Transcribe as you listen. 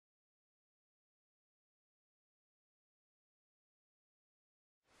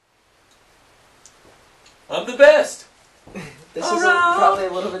I'm the best. This is probably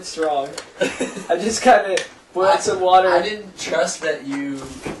a little bit strong. I just kind of boiled some water. I didn't trust that you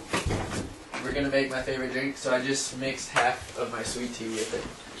were going to make my favorite drink, so I just mixed half of my sweet tea with it.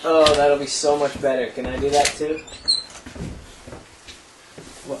 Oh, that'll be so much better. Can I do that too?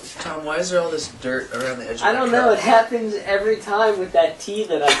 What, Tom, why is there all this dirt around the edge of my I don't know. It happens every time with that tea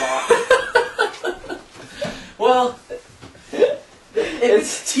that I bought. Well, if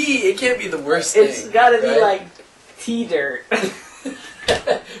it's tea, it can't be the worst thing. It's got to be like tea dirt.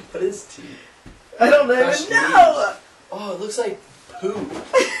 What is tea? I don't even know. Oh, it looks like poo.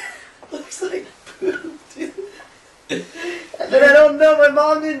 Looks like poo, dude. But I don't know. My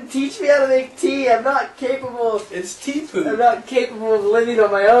mom didn't teach me how to make tea. I'm not capable. It's tea poo. I'm not capable of living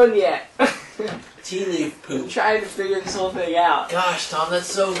on my own yet. Tea leaf poo. I'm trying to figure this whole thing out. Gosh, Tom, that's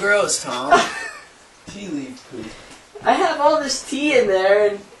so gross, Tom. Tea leaf poo. I have all this tea in there,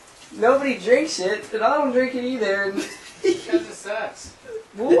 and nobody drinks it, and I don't drink it either. And Because it sucks.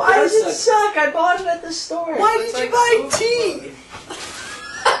 well, why does it suck? I bought it at the store. Why did you buy tea?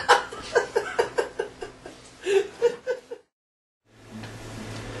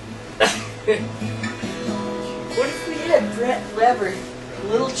 What if we had Brett Weber,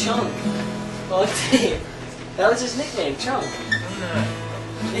 Little Chunk? Oh, Dave. That was his nickname, Chunk.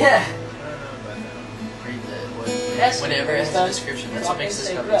 Yeah. Whenever it has a description, that's what makes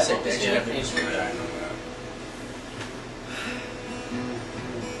this company sick. They should have a description.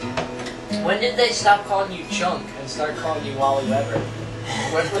 When did they stop calling you Chunk and start calling you Wally Weber?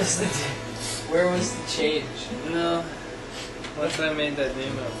 Where was the change? No. Once I made that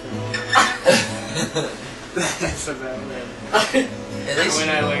name up for me. That's about it. When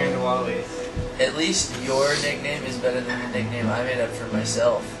I learned Wally. At least your nickname is better than the nickname I made up for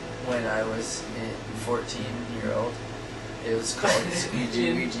myself when I was a 14-year-old. It was called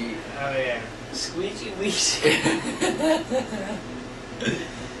Squeegee Weegee. Oh yeah. Squeegee Weegee.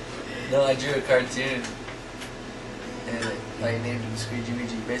 No, I drew a cartoon and I named him Squeegee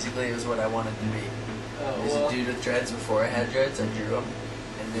Weegee. Basically, it was what I wanted to be. Oh, It was a dude with dreads before I had dreads. I drew him,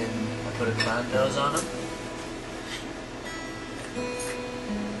 and then I put a clown nose on him.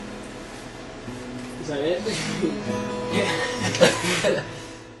 Is that it? Yeah.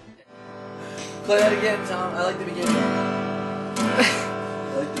 Play that again, Tom. I like the beginning. I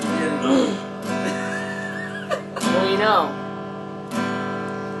like the beginning. Well, you know,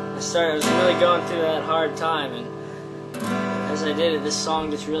 I was really going through that hard time, and as I did it, this song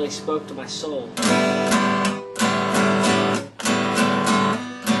just really spoke to my soul.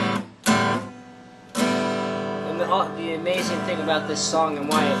 And the amazing thing about this song and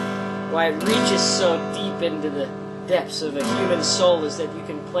why it reaches so deep into the depths of a human soul is that you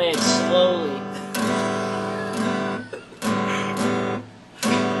can play it slowly.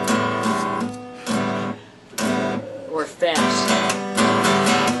 Or fast.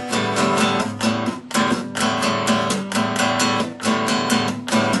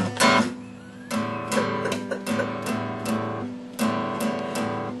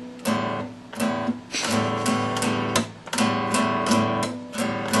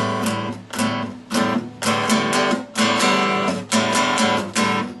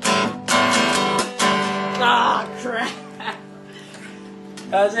 Ah, crap!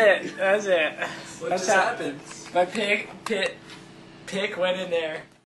 That's it. That's it. What just happened? My pick went in there.